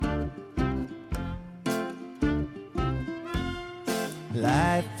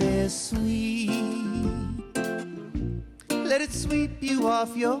Life is sweet. Let it sweep you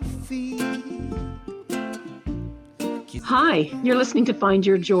off your feet. Hi, you're listening to Find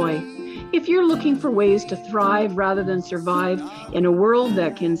Your Joy. If you're looking for ways to thrive rather than survive in a world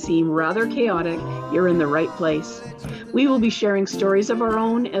that can seem rather chaotic, you're in the right place. We will be sharing stories of our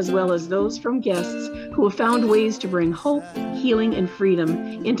own as well as those from guests who have found ways to bring hope, healing, and freedom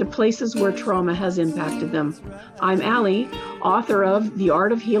into places where trauma has impacted them. I'm Allie, author of The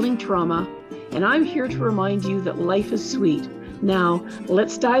Art of Healing Trauma, and I'm here to remind you that life is sweet. Now,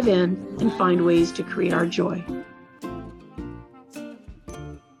 let's dive in and find ways to create our joy.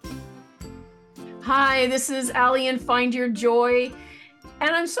 Hi, this is Allie and Find Your Joy. And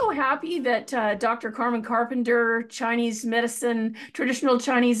I'm so happy that Dr. Carmen Carpenter, Chinese medicine, traditional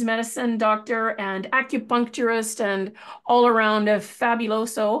Chinese medicine doctor and acupuncturist and all around a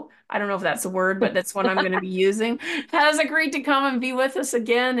fabuloso, I don't know if that's a word, but that's what I'm going to be using, has agreed to come and be with us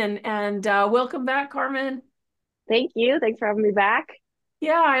again. And welcome back, Carmen. Thank you. Thanks for having me back.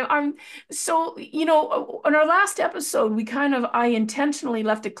 Yeah, I'm so, on our last episode, I intentionally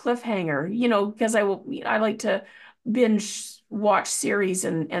left a cliffhanger, because I like to binge watch series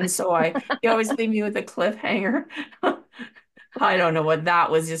and so you always leave me with a cliffhanger. I don't know what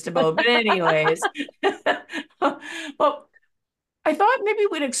that was just about, but anyways. Well, I thought maybe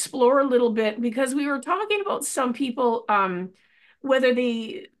we'd explore a little bit because we were talking about some people, whether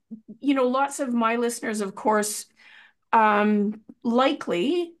lots of my listeners, of course,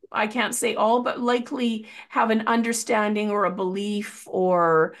 likely, I can't say all, but likely have an understanding or a belief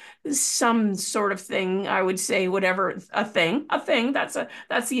or some sort of thing. I would say whatever, a thing. That's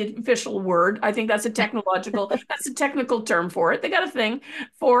the official word. I think that's that's a technical term for it. They got a thing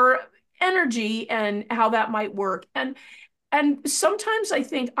for energy and how that might work. And sometimes I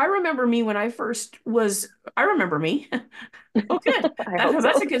think I remember me when I first was, I remember me. Oh, good. I hope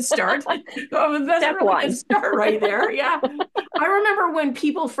That's so. a good start. Oh, that's a Step really good one. start right there. Yeah. I remember when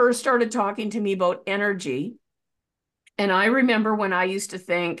people first started talking to me about energy. And I remember when I used to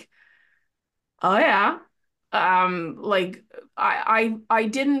think, oh yeah. Like I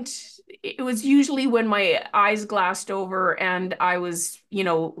didn't, it was usually when my eyes glassed over and I was,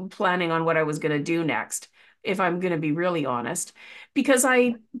 planning on what I was going to do next, if I'm going to be really honest, because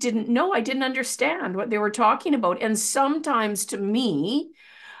I didn't know, I didn't understand what they were talking about. And sometimes to me,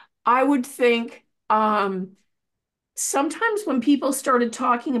 I would think, sometimes when people started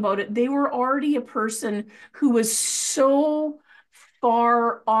talking about it, they were already a person who was so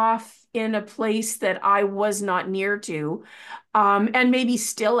far off in a place that I was not near to, and maybe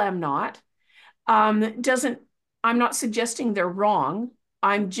still am not. Doesn't, I'm not suggesting they're wrong.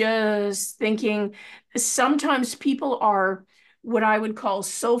 I'm just thinking sometimes people are what I would call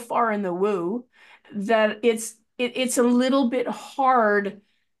so far in the woo that it's a little bit hard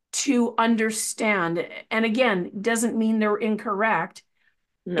to understand. And again, doesn't mean they're incorrect.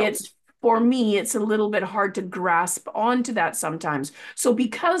 No. It's for me, it's a little bit hard to grasp onto that sometimes. So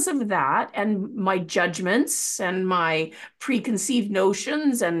because of that and my judgments and my preconceived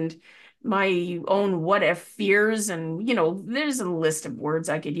notions and my own what if fears and there's a list of words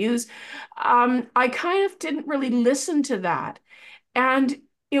I could use. I kind of didn't really listen to that. And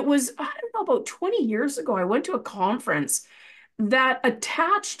it was, I don't know, about 20 years ago, I went to a conference that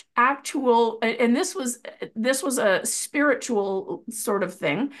attached actual, and this was a spiritual sort of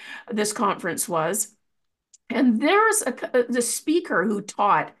thing, this conference was. And there's the speaker who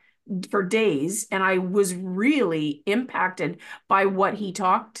taught for days, and I was really impacted by what he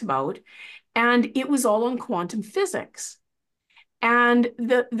talked about. And it was all on quantum physics and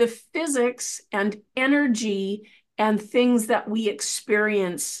the physics and energy and things that we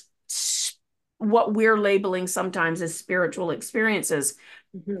experience, what we're labeling sometimes as spiritual experiences.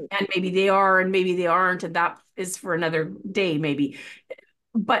 Mhm. And maybe they are, and maybe they aren't, and that is for another day, maybe.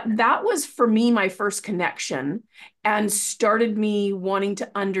 But that was for me my first connection and started me wanting to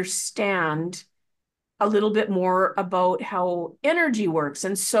understand a little bit more about how energy works.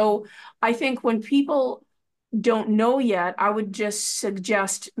 And so I think when people don't know yet, I would just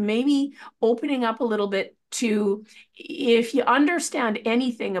suggest maybe opening up a little bit to, if you understand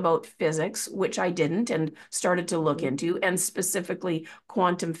anything about physics, which I didn't and started to look Mhm. into, and specifically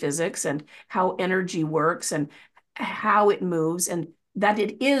quantum physics and how energy works and how it moves and that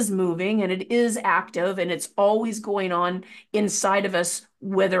it is moving and it is active and it's always going on inside of us,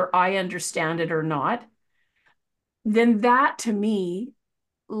 whether I understand it or not, then that to me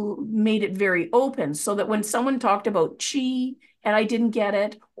made it very open so that when someone talked about chi and I didn't get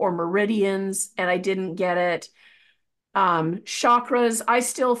it, or meridians and I didn't get it, Chakras, I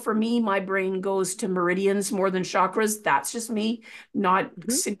still, for me, my brain goes to meridians more than chakras. That's just me, not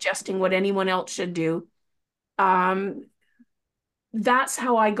Mhm. suggesting what anyone else should do. Um, that's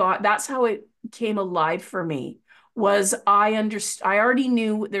how it came alive for me. Was I already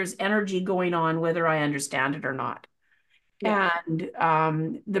knew there's energy going on, whether I understand it or not. Yeah.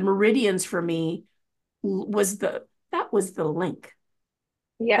 And the meridians for me was that was the link.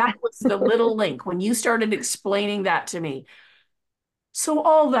 Yeah. That was the little link when you started explaining that to me. So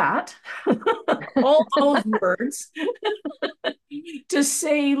all that, all those words to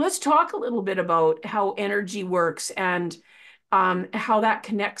say, let's talk a little bit about how energy works and how that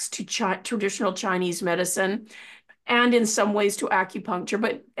connects to traditional Chinese medicine and in some ways to acupuncture.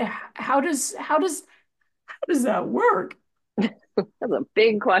 But how does that work? That's a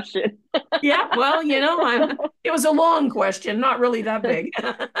big question. Yeah, well, it was a long question, not really that big.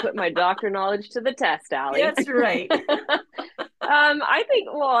 Put my doctor knowledge to the test, Allie. That's right. I think,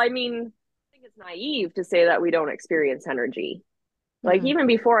 well, I think it's naive to say that we don't experience energy. Like, Mm, even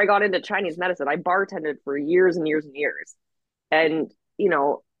before I got into Chinese medicine, I bartended for years and years and years. And,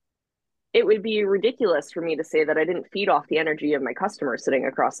 it would be ridiculous for me to say that I didn't feed off the energy of my customers sitting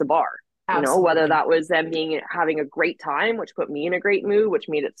across the bar. Whether absolutely. that was them being having a great time, which put me in a great mood, which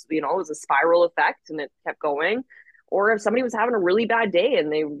made it, it was a spiral effect and it kept going. Or if somebody was having a really bad day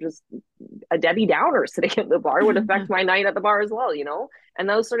and they were just a Debbie Downer sitting at the bar would affect my night at the bar as well. And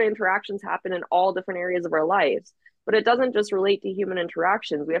those sort of interactions happen in all different areas of our lives. But it doesn't just relate to human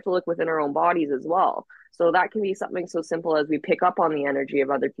interactions. We have to look within our own bodies as well. So that can be something so simple as we pick up on the energy of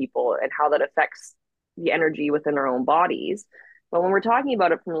other people and how that affects the energy within our own bodies. But when we're talking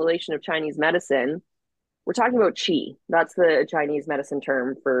about it from the relation of Chinese medicine, we're talking about qi. That's the Chinese medicine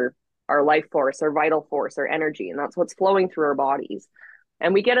term for our life force, our vital force, our energy, and that's what's flowing through our bodies.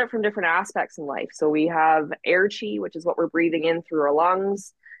 And we get it from different aspects in life. So we have air qi, which is what we're breathing in through our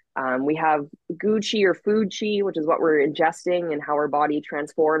lungs. We have gu qi or food qi, which is what we're ingesting and how our body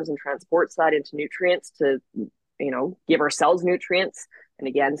transforms and transports that into nutrients to, give our cells nutrients. And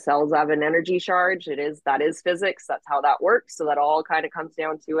again, cells have an energy charge. That is physics. That's how that works. So that all kind of comes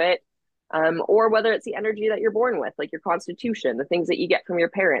down to it. Or whether it's the energy that you're born with, like your constitution, the things that you get from your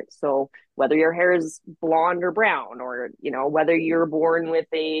parents. So whether your hair is blonde or brown, or whether you're born with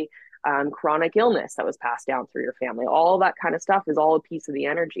a chronic illness that was passed down through your family, all that kind of stuff is all a piece of the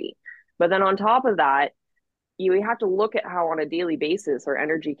energy. But then on top of that, you have to look at how on a daily basis our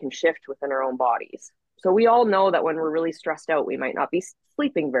energy can shift within our own bodies. So we all know that when we're really stressed out, we might not be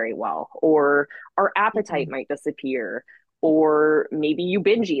sleeping very well, or our appetite might disappear, or maybe you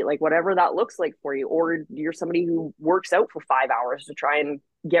binge eat, like whatever that looks like for you, or you're somebody who works out for 5 hours to try and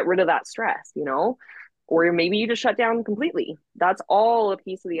get rid of that stress. Or maybe you just shut down completely. That's all a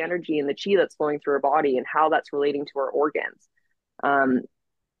piece of the energy and the chi that's flowing through our body and how that's relating to our organs. Um,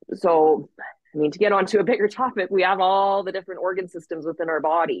 so, to get onto a bigger topic, we have all the different organ systems within our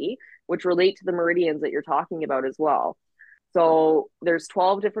body, which relate to the meridians that you're talking about as well. So there's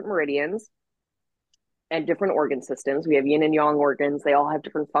 12 different meridians and different organ systems. We have yin and yang organs. They all have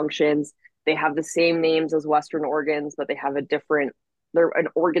different functions. They have the same names as Western organs, but they have they're an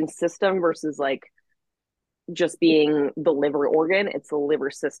organ system versus like just being the liver organ. It's the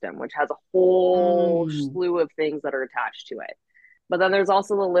liver system, which has a whole Mm. slew of things that are attached to it. But then there's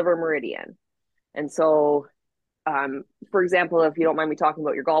also the liver meridian. And so, for example, if you don't mind me talking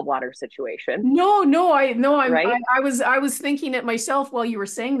about your gallbladder situation, No, no, right? I was thinking it myself while you were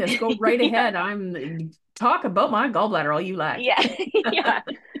saying this. Go right Yeah. ahead. I'm talk about my gallbladder all you like. Yeah. Yeah.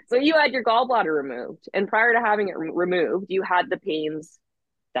 So you had your gallbladder removed, and prior to having it removed, you had the pains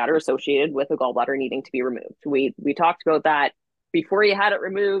that are associated with a gallbladder needing to be removed. We talked about that before you had it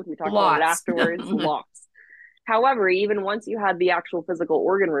removed. We talked about it Lots. afterwards. Lots. However, even once you had the actual physical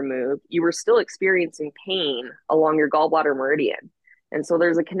organ removed, you were still experiencing pain along your gallbladder meridian. And so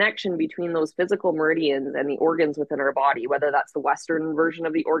there's a connection between those physical meridians and the organs within our body, whether that's the Western version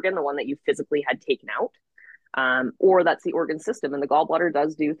of the organ, the one that you physically had taken out, or that's the organ system. And the gallbladder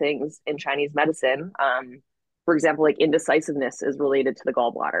does do things in Chinese medicine. For example, like indecisiveness is related to the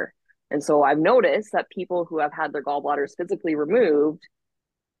gallbladder. And so I've noticed that people who have had their gallbladders physically removed,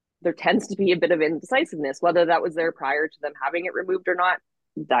 there tends to be a bit of indecisiveness, whether that was there prior to them having it removed or not.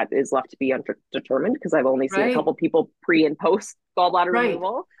 That is left to be undetermined because I've only seen a Right, couple people pre and post gallbladder right,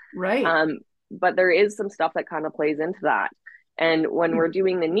 removal. right. Um, but there is some stuff that kind of plays into that. And when we're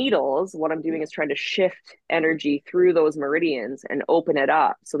doing the needles, what I'm doing is trying to shift energy through those meridians and open it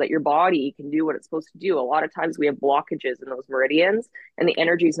up so that your body can do what it's supposed to do. A lot of times we have blockages in those meridians and the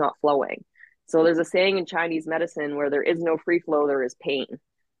energy is not flowing. So there's a saying in Chinese medicine where there is no free flow, there is pain.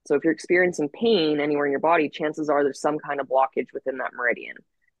 So if you're experiencing pain anywhere in your body, chances are there's some kind of blockage within that meridian.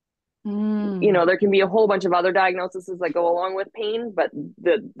 Mm. There can be a whole bunch of other diagnoses that go along with pain, but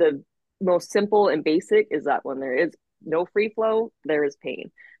the most simple and basic is that when there is no free flow, there is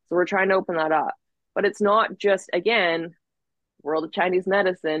pain. So we're trying to open that up. But it's not just, again, world of Chinese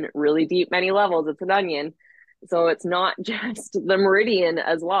medicine, really deep, many levels. It's an onion. So it's not just the meridian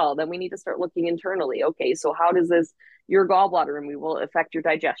as well. Then we need to start looking internally. Okay, so how does your gallbladder removal affect your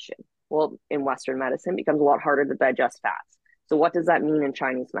digestion? Well, in Western medicine, it becomes a lot harder to digest fats. So what does that mean in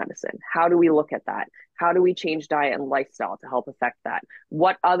Chinese medicine? How do we look at that? How do we change diet and lifestyle to help affect that?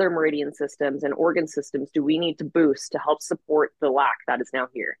 What other meridian systems and organ systems do we need to boost to help support the lack that is now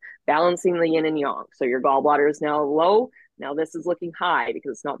here? Balancing the yin and yang. So your gallbladder is now low. Now this is looking high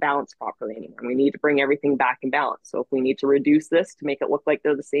because it's not balanced properly anymore. We need to bring everything back in balance. So if we need to reduce this to make it look like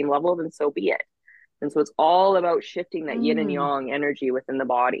they're the same level, then so be it. And so it's all about shifting that yin and Mm. yang energy within the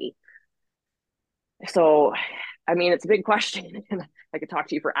body. So, I mean, it's a big question. I could talk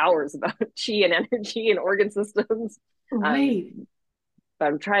to you for hours about chi and energy and organ systems. Right. But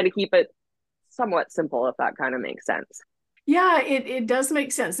I'm trying to keep it somewhat simple, if that kind of makes sense. Yeah, it does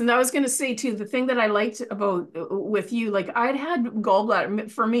make sense. And I was going to say too, the thing that I liked about with you, like I'd had gallbladder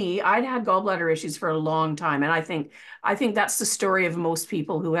for me, I'd had gallbladder issues for a long time. And I think that's the story of most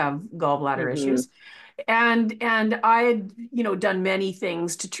people who have gallbladder Mm-hmm. issues. And I had, done many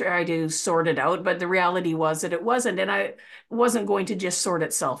things to try to sort it out, but the reality was that it wasn't, and I wasn't going to just sort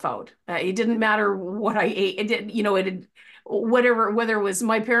itself out. It didn't matter what I ate. It did, it whatever, whether it was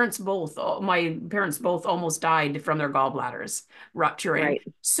my parents both almost died from their gallbladders rupturing. Right.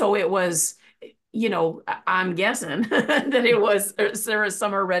 So it was, I'm guessing that there was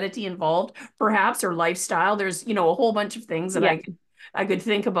some heredity involved, perhaps, or lifestyle. There's, a whole bunch of things that Yeah. I could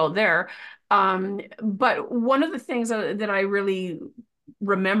think about there. But one of the things that I really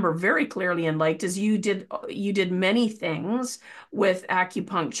remember very clearly and liked is you did many things with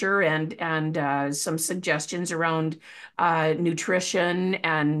acupuncture and some suggestions around nutrition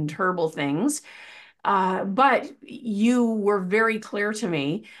and herbal things. But you were very clear to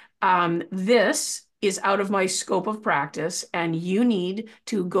me. This is out of my scope of practice, and you need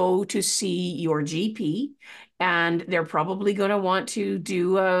to go to see your GP. And they're probably going to want to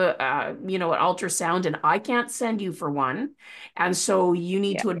do an ultrasound, and I can't send you for one. And so you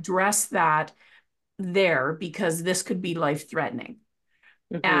need Yeah. to address that there because this could be life-threatening.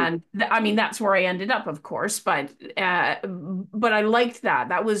 Mm-hmm. And I mean, that's where I ended up, of course, but I liked that.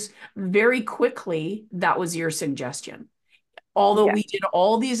 That was very quickly, that was your suggestion. Although Yeah. we did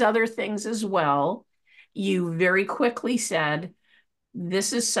all these other things as well, you very quickly said,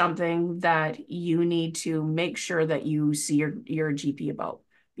 this is something that you need to make sure that you see your GP about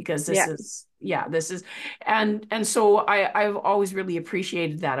because Yeah. this is, and so I've always really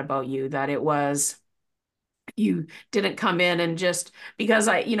appreciated that about you, that it was you didn't come in and just because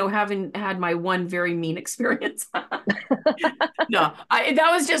having had my one very mean experience. No, that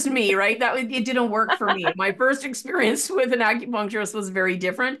was just me, right? It didn't work for me. My first experience with an acupuncturist was very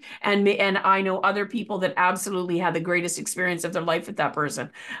different, and I know other people that absolutely had the greatest experience of their life with that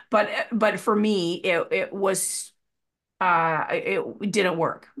person. But for me, it didn't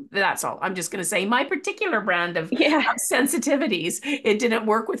work. That's all. I'm just going to say my particular brand Yeah. of sensitivities, it didn't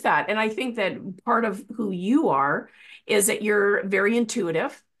work with that. And I think that part of who you are is that you're very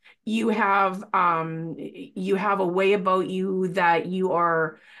intuitive. You have a way about you that you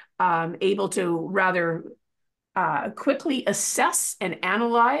are able to rather quickly assess and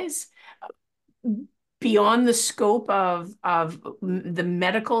analyze beyond the scope of the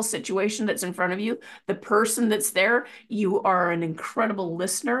medical situation that's in front of you, the person that's there. You are an incredible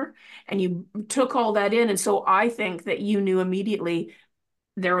listener, and you took all that in. And so I think that you knew immediately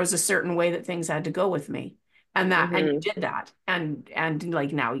there was a certain way that things had to go with me. And you Mm-hmm. did that. And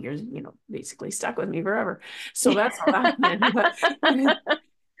like now you're, basically stuck with me forever. So that's all that meant. But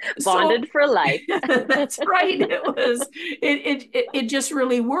so Bonded for life. that's right. It just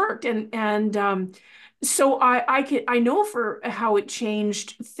really worked. And so I know for how it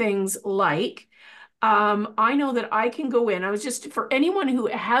changed things like I know that I can go in. I was just for anyone who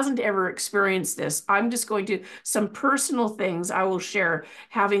hasn't ever experienced this, I'm just going to some personal things I will share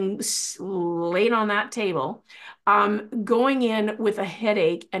having laid on that table. Going in with a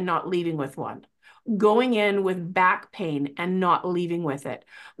headache and not leaving with one, going in with back pain and not leaving with it,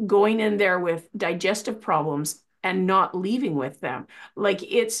 going in there with digestive problems and not leaving with them. Like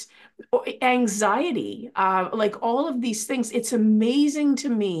it's anxiety, like all of these things. It's amazing to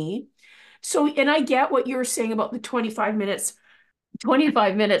me. So, and I get what you're saying about the 25 minutes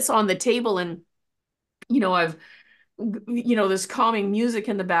on the table. And, I've this calming music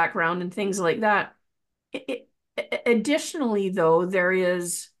in the background and things like that. Additionally, though, there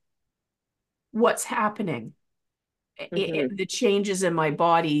is what's happening, Hmm. the changes in my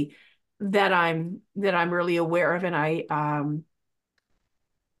body that I'm really aware of, and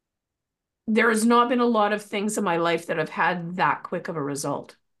there has not been a lot of things in my life that have had that quick of a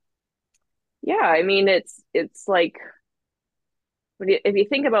result. Yeah, I mean, it's like if you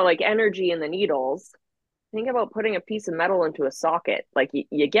think about like energy in the needles, think about putting a piece of metal into a socket. Like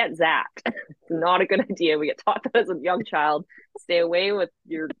you get zapped. It's not a good idea. We get taught that as a young child. Stay away with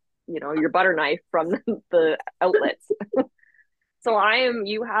your butter knife from the outlets. So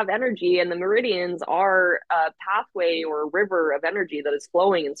you have energy, and the meridians are a pathway or a river of energy that is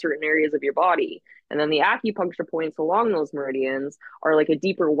flowing in certain areas of your body. And then the acupuncture points along those meridians are like a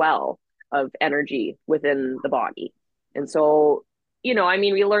deeper well of energy within the body. And so, I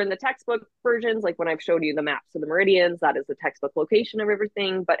mean, we learn the textbook versions, like when I've showed you the maps of the meridians, that is the textbook location of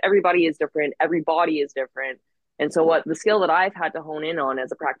everything, but everybody is different. Every body is different. And so what the skill that I've had to hone in on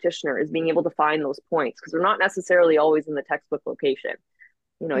as a practitioner is being able to find those points, because they're not necessarily always in the textbook location.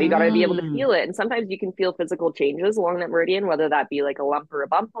 You got to be able to Mm. feel it. And sometimes you can feel physical changes along that meridian, whether that be like a lump or a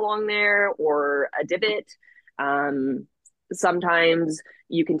bump along there or a divot. Um, Sometimes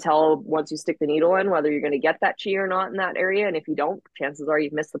you can tell once you stick the needle in whether you're going to get that chi or not in that area. And if you don't, chances are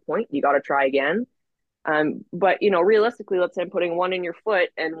you've missed the point. You got to try again. But realistically, let's say I'm putting one in your foot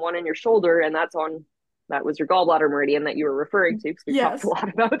and one in your shoulder, and that was your gallbladder meridian that you were referring to, because we've talked a Yes. lot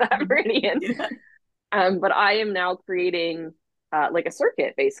about that meridian. Yeah. But I am now creating like a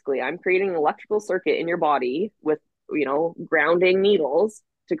circuit, basically. I'm creating an electrical circuit in your body with, grounding needles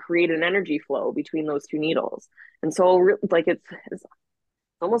to create an energy flow between those two needles. And so, like, it's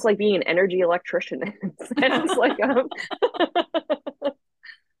almost like being an energy electrician in a sense. Like,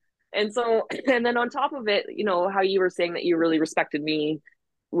 and so, and then on top of it, how you were saying that you really respected me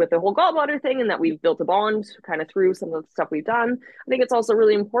with the whole gallbladder thing, and that we've built a bond kind of through some of the stuff we've done. I think it's also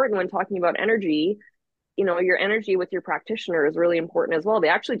really important when talking about energy. Your energy with your practitioner is really important as well. They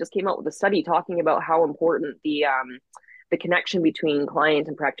actually just came out with a study talking about how important the connection between client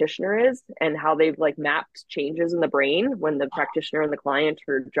and practitioner is, and how they've like mapped changes in the brain when the practitioner and the client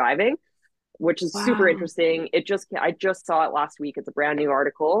are driving, which is super Wow. interesting. I just saw it last week. It's a brand new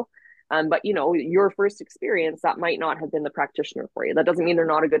article. But your first experience, that might not have been the practitioner for you. That doesn't mean they're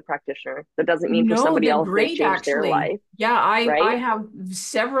not a good practitioner. That doesn't mean for No, somebody they're else they've great changed their actually. life, Yeah, I right? have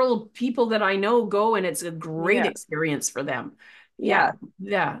several people that I know go, and it's a great Yeah, experience for them. yeah.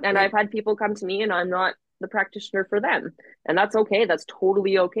 Yeah, yeah. And I've had people come to me and I'm not the practitioner for them. And that's okay. That's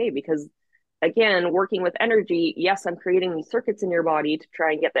totally okay, because again, working with energy, yes, I'm creating these circuits in your body to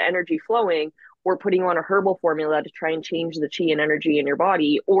try and get the energy flowing, or putting you on a herbal formula to try and change the chi and energy in your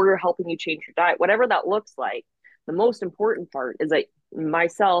body, or helping you change your diet, whatever that looks like. The most important part is that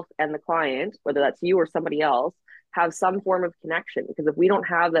myself and the client, whether that's you or somebody else, have some form of connection. Because if we don't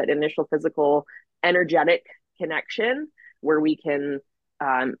have that initial physical energetic connection where we can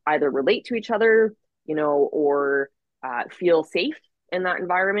either relate to each other, or feel safe in that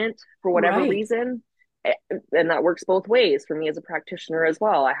environment for whatever Right. reason. And that works both ways for me as a practitioner as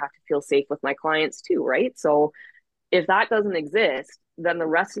well. I have to feel safe with my clients too, right? So if that doesn't exist, then the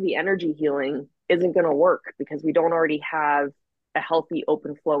rest of the energy healing isn't going to work, because we don't already have a healthy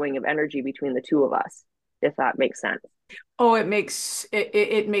open flowing of energy between the two of us, if that makes sense. Oh, it makes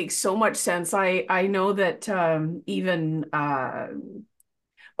so much sense. I know that even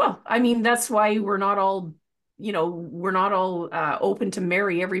well, I mean, that's why we're not all open to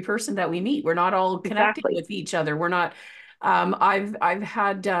marry every person that we meet. We're not all connected Exactly. with each other. We're not I've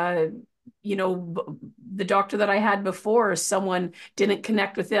had the doctor that I had before, someone didn't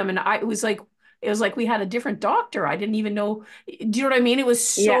connect with them, and it was like we had a different doctor. I didn't even know. Do you know what I mean? It was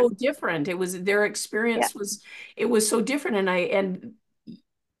Yeah. so different. It was their Yeah. experience was it was so different, and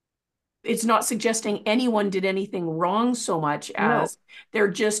it's not suggesting anyone did anything wrong so much No. as there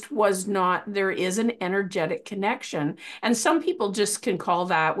is an energetic connection. And some people just can call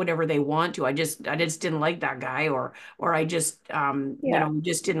that whatever they want to. I just didn't like that guy, or I just Yeah.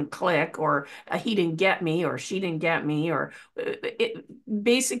 just didn't click, or he didn't get me, or she didn't get me, or it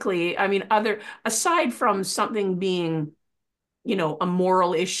basically, I mean, aside from something being, a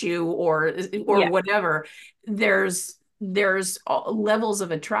moral issue, or Yeah. whatever, there's levels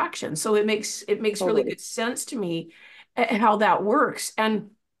of attraction. So it makes really Totally. good sense to me how that works. And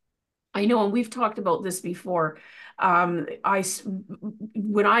I know, and we've talked about this before. Okay,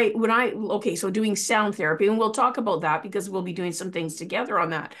 so doing sound therapy, and we'll talk about that because we'll be doing some things together on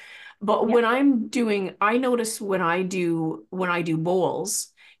that. But Yeah. I notice when I do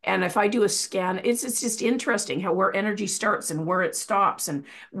bowls, And if I do a scan, it's just interesting how where energy starts and where it stops and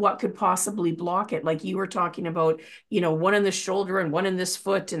what could possibly block it. Like you were talking about, one in the shoulder and one in this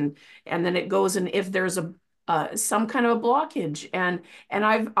foot, and then it goes, and if there's a some kind of a blockage, and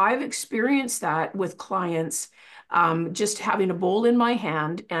I've experienced that with clients, just having a bowl in my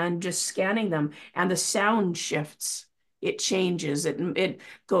hand and just scanning them, and the sound shifts. It changes. It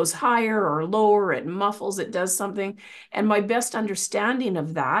goes higher or lower. It muffles. It does something. And my best understanding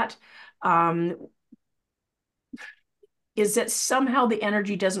of that is that somehow the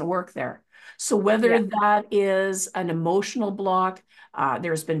energy doesn't work there. So whether that is an emotional block,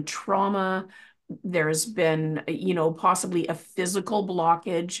 there's been trauma, there's been, possibly a physical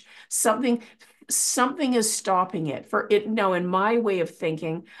blockage, something is stopping it for it. Now, in my way of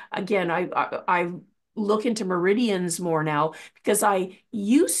thinking, again, I look into meridians more now, because I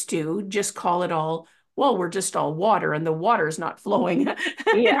used to just call it all, well, we're just all water and the water is not flowing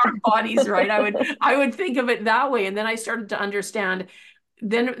in our bodies, right? I would think of it that way. And then I started to understand,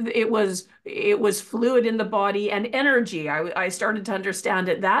 then it was fluid in the body and energy. I started to understand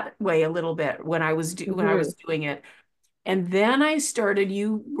it that way a little bit when I was doing it. And then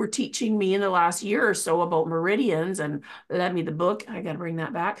you were teaching me in the last year or so about meridians, and lent me the book. I got to bring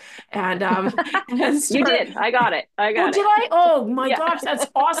that back. And, you did. I got it. Did I? Oh my gosh, that's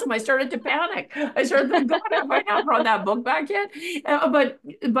awesome. I started to panic. I started to, God, have I not brought that book back yet?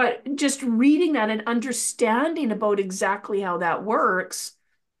 But just reading that and understanding about exactly how that works,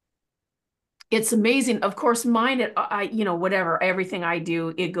 it's amazing. Of course, mine, whatever, everything I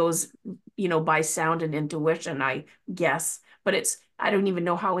do, it goes, by sound and intuition, I guess. But I don't even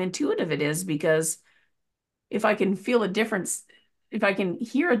know how intuitive it is, because if I can feel a difference, if I can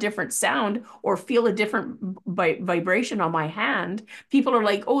hear a different sound or feel a different vibration on my hand, people are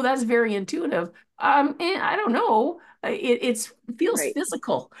like, "Oh, that's very intuitive." I don't know. It feels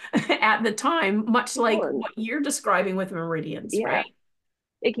physical at the time, much like what you're describing with meridians, right?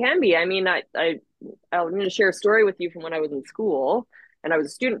 It can be. I mean, I'm going to share a story with you from when I was in school, and I was a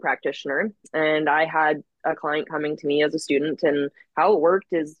student practitioner, and I had a client coming to me as a student, and how it worked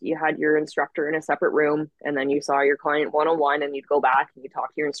is you had your instructor in a separate room, and then you saw your client one-on-one, and you'd go back and you talk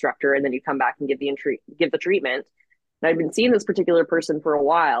to your instructor, and then you come back and give the treatment. And I'd been seeing this particular person for a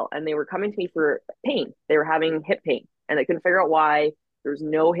while, and they were coming to me for pain. They were having hip pain, and they couldn't figure out why. There's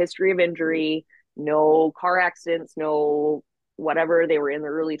no history of injury, no car accidents, no whatever. They were in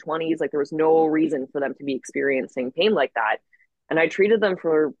their early 20s. Like, there was no reason for them to be experiencing pain like that. And I treated them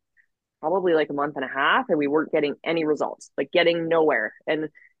for probably like a month and a half, and we weren't getting any results, like getting nowhere. And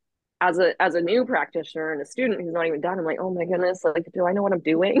as a new practitioner and a student who's not even done, I'm like, oh my goodness, like, do I know what I'm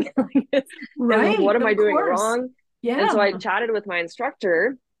doing? Right. What am I doing wrong? Yeah. And so I chatted with my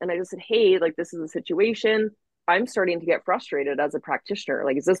instructor, and I just said, hey, like, this is a situation. I'm starting to get frustrated as a practitioner.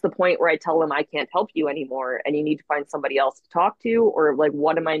 Like, is this the point where I tell them I can't help you anymore and you need to find somebody else to talk to? Or like,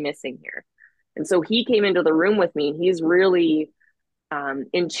 what am I missing here? And so he came into the room with me. He's really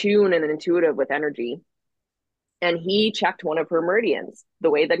in tune and intuitive with energy. And he checked one of her meridians the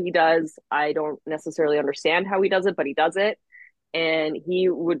way that he does. I don't necessarily understand how he does it, but he does it. And he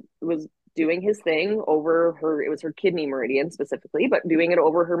was doing his thing over her, it was her kidney meridian specifically, but doing it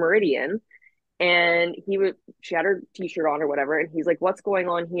over her meridian. And she had her t-shirt on or whatever. And he's like, what's going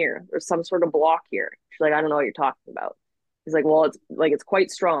on here? There's some sort of block here. She's like, I don't know what you're talking about. He's like, well, it's quite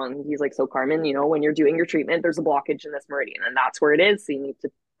strong. He's like, so Carmen, when you're doing your treatment, there's a blockage in this meridian, and that's where it is. So you need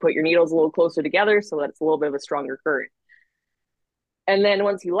to put your needles a little closer together so that it's a little bit of a stronger current. And then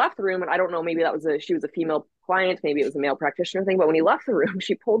once he left the room, and I don't know, maybe she was a female client, maybe it was a male practitioner thing, but when he left the room,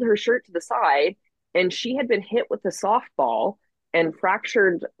 she pulled her shirt to the side, and she had been hit with a softball and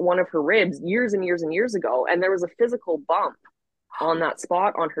fractured one of her ribs years and years and years ago. And there was a physical bump on that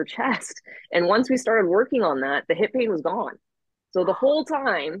spot on her chest. And once we started working on that, the hip pain was gone. So the whole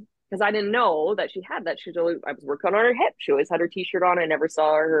time, because I didn't know that she had that, I was working on her hip. She always had her t-shirt on. I never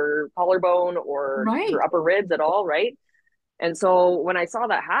saw her collarbone or her upper ribs at all, right? And so when I saw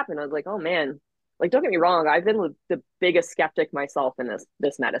that happen, I was like, oh man, like, don't get me wrong, I've been the biggest skeptic myself in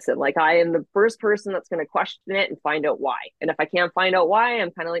this medicine. Like, I am the first person that's going to question it and find out why. And if I can't find out why,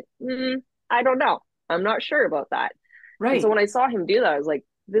 I'm kind of like, I don't know. I'm not sure about that. Right. And so when I saw him do that, I was like,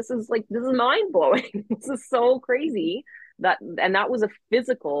 this is mind blowing. This is so crazy and that was a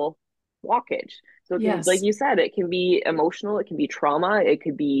physical blockage. So like you said, it can be emotional, it can be trauma, it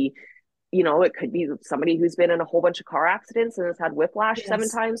could be, it could be somebody who's been in a whole bunch of car accidents and has had whiplash 7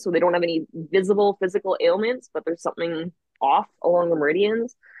 times. So they don't have any visible physical ailments, but there's something off along the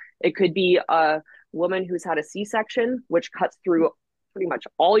meridians. It could be a woman who's had a C-section, which cuts through pretty much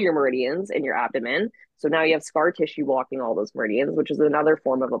all your meridians in your abdomen. So now you have scar tissue blocking all those meridians, which is another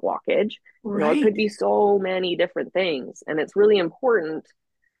form of a blockage. It could Right. be so many different things. And it's really important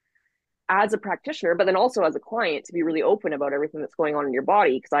as a practitioner, but then also as a client to be really open about everything that's going on in your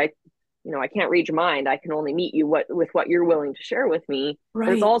body. Because I can't read your mind. I can only meet you with what you're willing to share with me.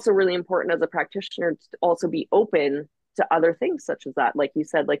 But it's Right. also really important as a practitioner to also be open to other things such as that. Like you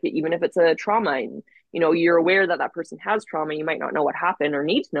said, like even if it's a trauma, and you're aware that that person has trauma, you might not know what happened or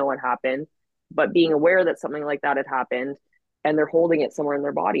need to know what happened, but being aware that something like that had happened and they're holding it somewhere in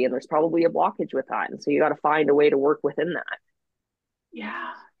their body, and there's probably a blockage with that. And so you got to find a way to work within that.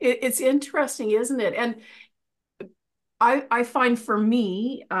 Yeah. It's interesting, isn't it? And I find for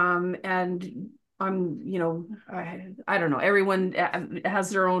me, and I'm, I don't know, everyone has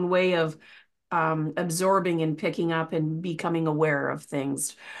their own way of absorbing and picking up and becoming aware of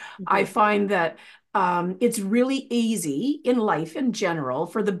things. I Mm-hmm. find that it's really easy in life in general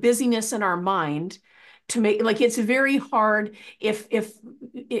for the busyness in our mind to make, like, it's very hard if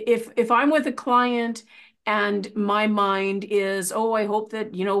I'm with a client and my mind is, oh, I hope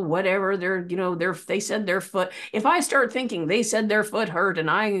that, whatever they said their foot. If I start thinking they said their foot hurt and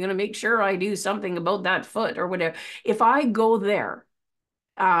I'm going to make sure I do something about that foot or whatever, if I go there,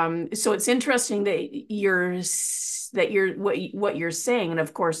 so it's interesting that you're what you're saying, and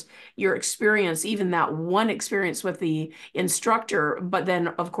of course your experience, even that one experience with the instructor, but then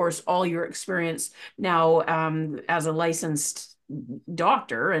of course all your experience now as a licensed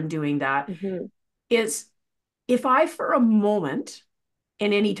doctor and doing that Mm-hmm. is, if I for a moment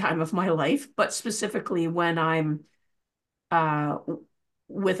in any time of my life, but specifically when I'm uh,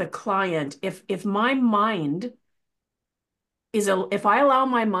 with a client, if my mind if I allow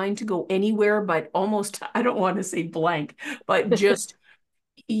my mind to go anywhere but almost, I don't want to say blank, but just,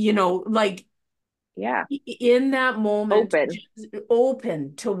 like Yeah. in that moment, Open. just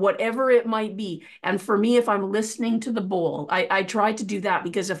open to whatever it might be. And for me, if I'm listening to the bowl, I try to do that,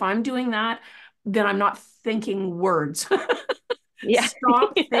 because if I'm doing that, then I'm not thinking words. Yeah.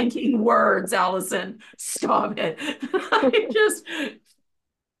 Stop thinking words, Allison. Stop it. I just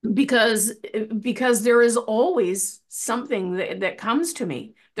because because there is always something that comes to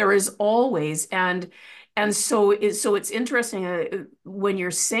me. There is always, and so it's interesting when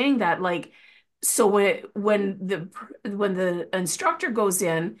you're saying that, like, so when the instructor goes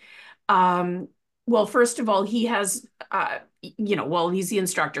in, um well, first of all, he has well, he's the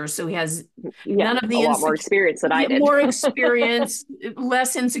instructor, so he has Yeah. none of A the lot more experience than I did. more experience,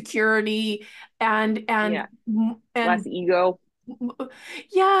 less insecurity, and Yeah. and Less and ego.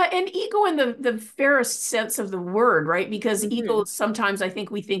 yeah, and ego in the fairest sense of the word, right? Because Mm-hmm. ego, sometimes I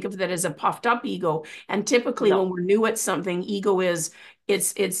think we think of that as a puffed up ego. And typically when No. we're new at something, ego is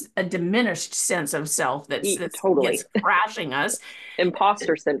it's a diminished sense of self that's Totally. gets crashing us.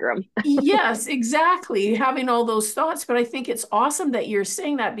 Imposter syndrome. Yes, exactly. Having all those thoughts. But I think it's awesome that you're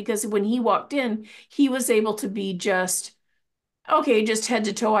saying that, because when he walked in, he was able to be just okay, just head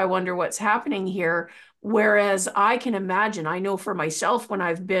to toe, I wonder what's happening here. Whereas I can imagine, I know for myself, when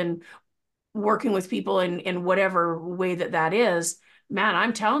I've been working with people in whatever way that is, man,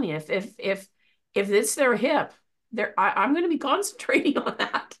 I'm telling you, if it's their hip, I'm going to be concentrating on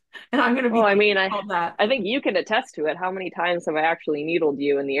that, and I'm going to be Well, I thinking mean, I about that. I think you can attest to it. How many times have I actually needled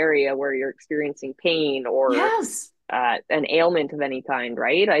you in the area where you're experiencing pain or Yes. an ailment of any kind,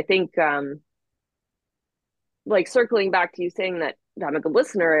 right? I think like circling back to you saying that I'm a good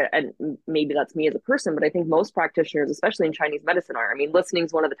listener, and maybe that's me as a person, but I think most practitioners, especially in Chinese medicine, are. I mean, listening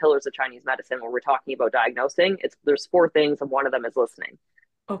is one of the pillars of Chinese medicine when we're talking about diagnosing. There's four things, and one of them is listening.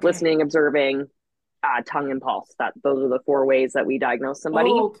 Okay. Listening, observing, tongue, and pulse. That those are the four ways that we diagnose somebody.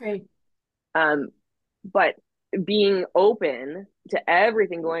 Oh, okay. Um, but being open to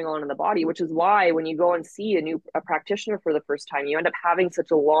everything going on in the body, which is why when you go and see a practitioner for the first time, you end up having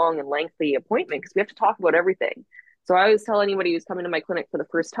such a long and lengthy appointment because we have to talk about everything. So I always tell anybody who's coming to my clinic for the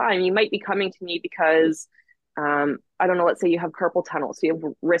first time, you might be coming to me because I don't know, let's say you have carpal tunnel, so you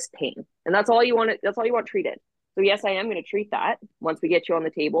have wrist pain, and that's all you want treated. So yes, I am going to treat that once we get you on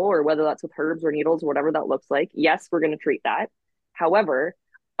the table, or whether that's with herbs or needles or whatever that looks like. Yes, we're going to treat that. However,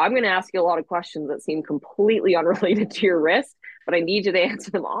 I'm going to ask you a lot of questions that seem completely unrelated to your wrist, but I need you to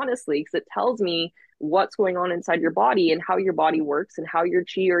answer them honestly because it tells me what's going on inside your body and how your body works and how your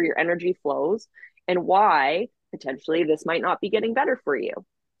chi or your energy flows and why potentially this might not be getting better for you.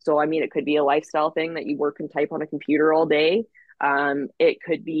 So, I mean, it could be a lifestyle thing that you work and type on a computer all day. It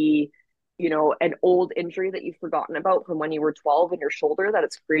could be, an old injury that you've forgotten about from when you were 12 in your shoulder that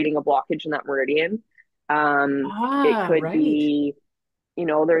it's creating a blockage in that meridian. It could Right. be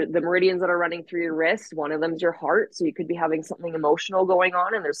the meridians that are running through your wrist. One of them's your heart. So you could be having something emotional going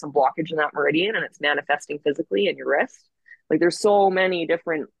on and there's some blockage in that meridian and it's manifesting physically in your wrist. Like there's so many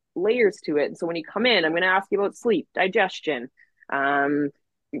different layers to it. And so when you come in, I'm going to ask you about sleep, digestion,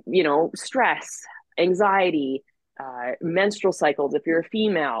 stress, anxiety, menstrual cycles. If you're a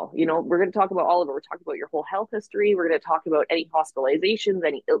female, we're going to talk about all of it. We're talking about your whole health history. We're going to talk about any hospitalizations,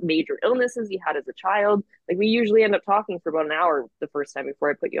 any major illnesses you had as a child. Like we usually end up talking for about an hour the first time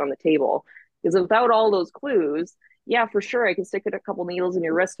before I put you on the table. Because without all those clues, yeah, for sure, I can stick a couple needles in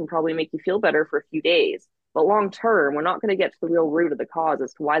your wrist and probably make you feel better for a few days. But long term, we're not going to get to the real root of the cause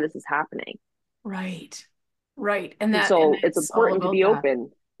as to why this is happening. Right. Right. And so it's it's all important to about be that.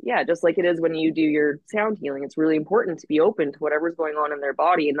 open. Yeah, just like it is when you do your sound healing, it's really important to be open to whatever's going on in their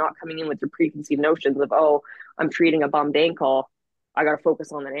body and not coming in with your preconceived notions of, oh, I'm treating a bummed ankle. I got to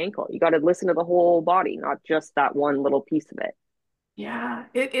focus on that ankle. You got to listen to the whole body, not just that one little piece of it. Yeah,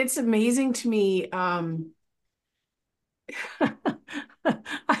 it's amazing to me.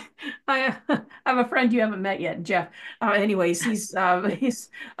 I, I have a friend you haven't met yet, Jeff. Anyways, he's a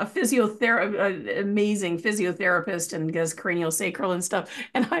amazing physiotherapist, and does craniosacral and stuff.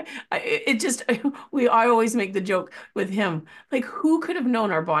 And I always make the joke with him, like, who could have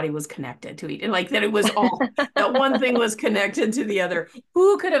known our body was connected to each, and like that it was all that one thing was connected to the other.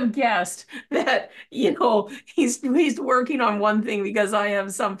 Who could have guessed that, he's working on one thing because I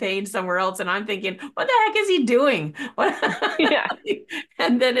have some pain somewhere else, and I'm thinking, what the heck is he doing? Yeah.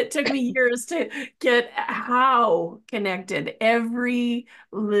 And then it took me years to get how connected every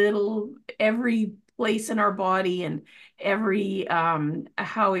place in our body and every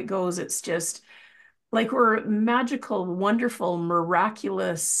how it goes. It's just like we're magical, wonderful,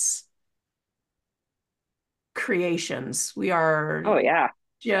 miraculous creations. We are Oh, yeah.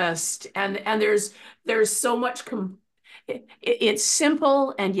 just and there's so much it's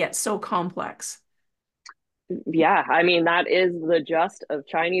simple and yet so complex. Yeah, I mean, that is the gist of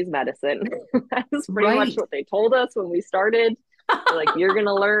Chinese medicine. That's pretty much Right. what they told us when we started. They're like, you're going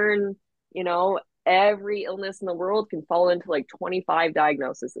to learn, every illness in the world can fall into like 25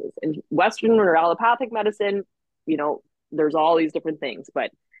 diagnoses. In Western or allopathic medicine, there's all these different things.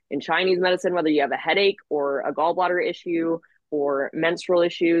 But in Chinese medicine, whether you have a headache or a gallbladder issue or menstrual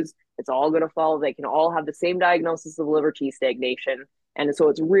issues, it's all going to fall. They can all have the same diagnosis of liver qi stagnation. And so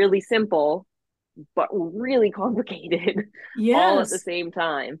it's really simple but really complicated all at the Yes. same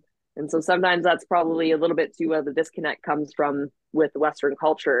time. And so sometimes that's probably a little bit too where the disconnect comes from with Western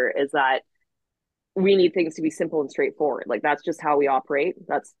culture, is that we need things to be simple and straightforward. Like that's just how we operate.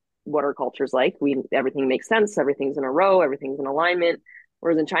 That's what our culture's like. Everything makes sense, everything's in a row, everything's in alignment.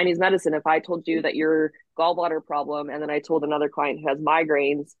 Whereas in Chinese medicine, if I told you that your gallbladder problem and then I told another client who has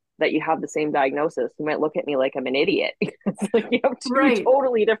migraines that you have the same diagnosis, you might look at me like I'm an idiot. It's like you have two Right.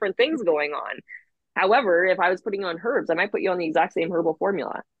 totally different things going on. However, if I was putting you on herbs, I might put you on the exact same herbal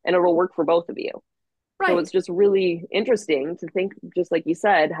formula and it'll work for both of you. So Right. it's just really interesting to think, just like you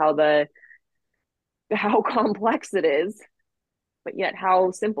said, how complex it is, but yet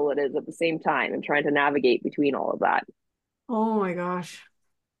how simple it is at the same time, and trying to navigate between all of that. Oh my gosh.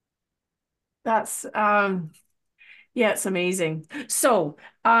 That's yeah, it's amazing. So,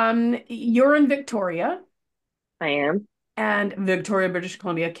 you're in Victoria, I am. and Victoria, British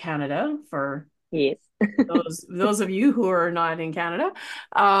Columbia, Canada, for Yes. those of you who are not in Canada.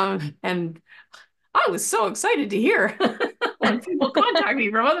 And I was so excited to hear when people contact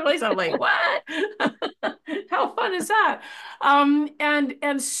me from other places. I'm like, what? How fun is that?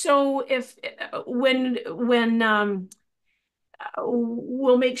 And so if when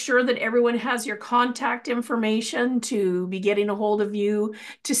we'll make sure that everyone has your contact information to be getting a hold of you,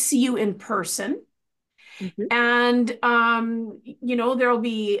 to see you in person. Mm-hmm. And there'll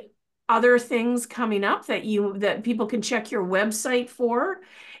be other things coming up that people can check your website for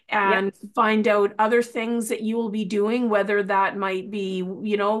Yep. and find out other things that you will be doing, whether that might be,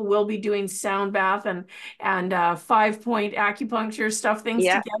 we'll be doing sound bath and 5-point acupuncture stuff, things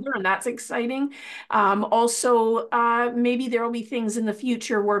Yeah. together, and that's exciting. Also, maybe there will be things in the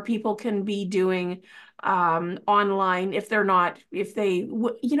future where people can be doing online I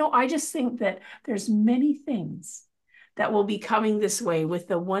just think that there's many things that will be coming this way with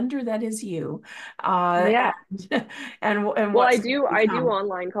the wonder that is you. Yeah. And Well, what's I do come.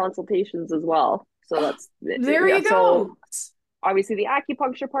 online consultations as well. So that's There yeah. you So go. obviously the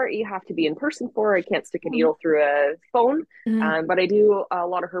acupuncture part you have to be in person for. I can't stick a needle through a phone, Mhm. but I do a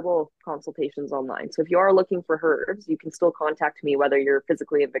lot of herbal consultations online. So if you are looking for herbs, you can still contact me whether you're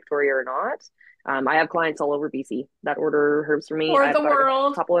physically in Victoria or not. I have clients all over BC that order herbs from me. Or I've the got a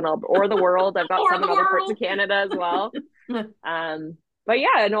world. couple in or the world. I've got Or some the in other parts of world. Canada as well. Um, but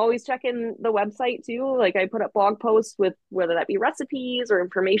yeah, and always check in the website too. Like I put up blog posts with whether that be recipes or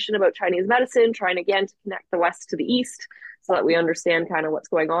information about Chinese medicine, trying again to connect the West to the East so that we understand kind of what's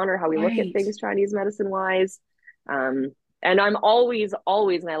going on or how we look at Right. things Chinese medicine wise. And I'm always,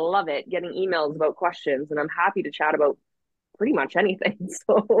 and I love it, getting emails about questions, and I'm happy to chat about pretty much anything.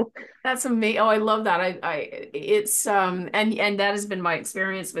 So That's amazing. Oh, I love that. It's and that has been my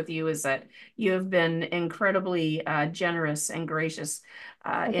experience with you is that you have been incredibly generous and gracious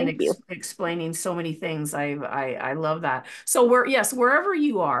in thank you. explaining so many things. I love that. So wherever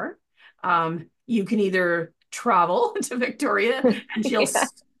you are, you can either travel to Victoria and she'll Yeah.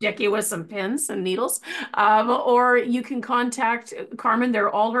 stick you with some pins and needles, or you can contact Carmen.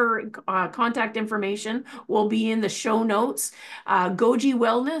 All her contact information will be in the show notes. Goji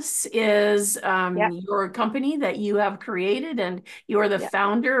Wellness is Yeah. your company that you have created, and you are the Yeah.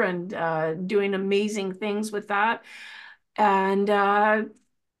 founder and doing amazing things with that. And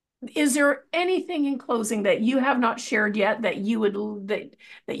is there anything in closing that you have not shared yet that you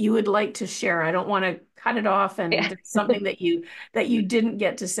would like to share? I don't want to cut it off, and Yeah. there's something that you didn't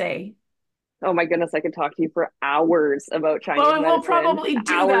get to say. Oh my goodness, I could talk to you for hours about Well, Chinese and we'll medicine, probably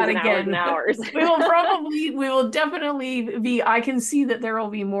do hours that and hours and again. hours. We will definitely be, I can see that there will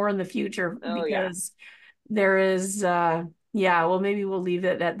be more in the future Oh yeah. because there is, yeah, well, maybe we'll leave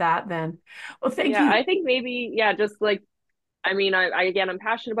it at that then. Well, thank Yeah, you. I think maybe, yeah, just like, I mean, I again, I'm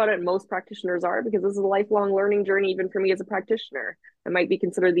passionate about it, and most practitioners are because this is a lifelong learning journey, even for me as a practitioner. I might be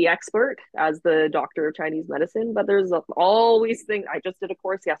considered the expert as the doctor of Chinese medicine, but there's always things. I just did a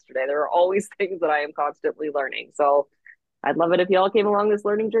course yesterday. There are always things that I am constantly learning. So I'd love it if y'all came along this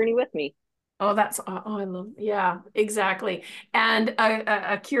learning journey with me. Oh, I love, yeah, exactly. And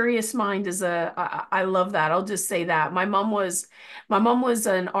a curious mind is I love that. I'll just say that. My mom was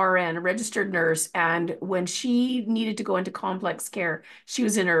an RN, a registered nurse. And when she needed to go into complex care, she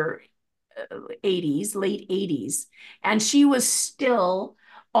was in her 80s, late 80s, and she was still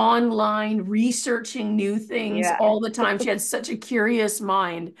online researching new things Yeah. all the time. She had such a curious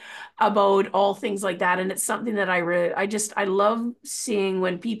mind about all things like that. And it's something that I love seeing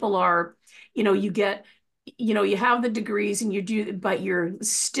when people are, you get, you have the degrees and you do, but you're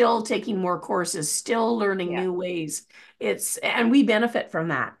still taking more courses, still learning Yeah. new ways. And we benefit from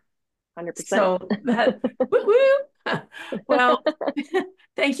that. 100%. So that, woo woo. Well,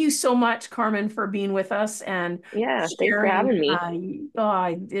 thank you so much, Carmen, for being with us and Yeah. Thanks for sharing. having me.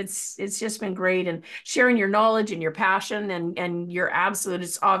 It's just been great, and sharing your knowledge and your passion and your absolute.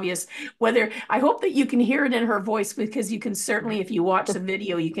 It's obvious. Whether I hope that you can hear it in her voice, because you can certainly, if you watch the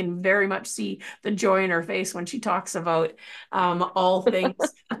video, you can very much see the joy in her face when she talks about all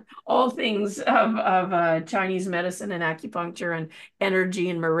things. All things of Chinese medicine and acupuncture and energy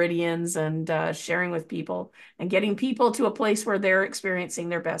and meridians, and sharing with people and getting people to a place where they're experiencing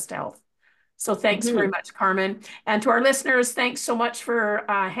their best health. So thanks very Mhm. much, Carmen. And to our listeners, thanks so much for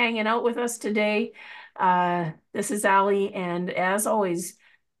hanging out with us today. This is Ali, and as always,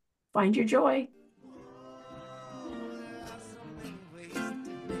 find your joy.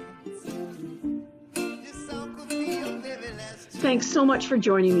 Thanks so much for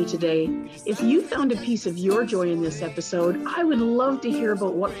joining me today. If you found a piece of your joy in this episode, I would love to hear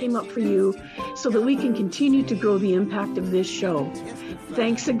about what came up for you so that we can continue to grow the impact of this show.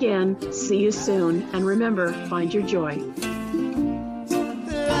 Thanks again. See you soon. And remember, find your joy.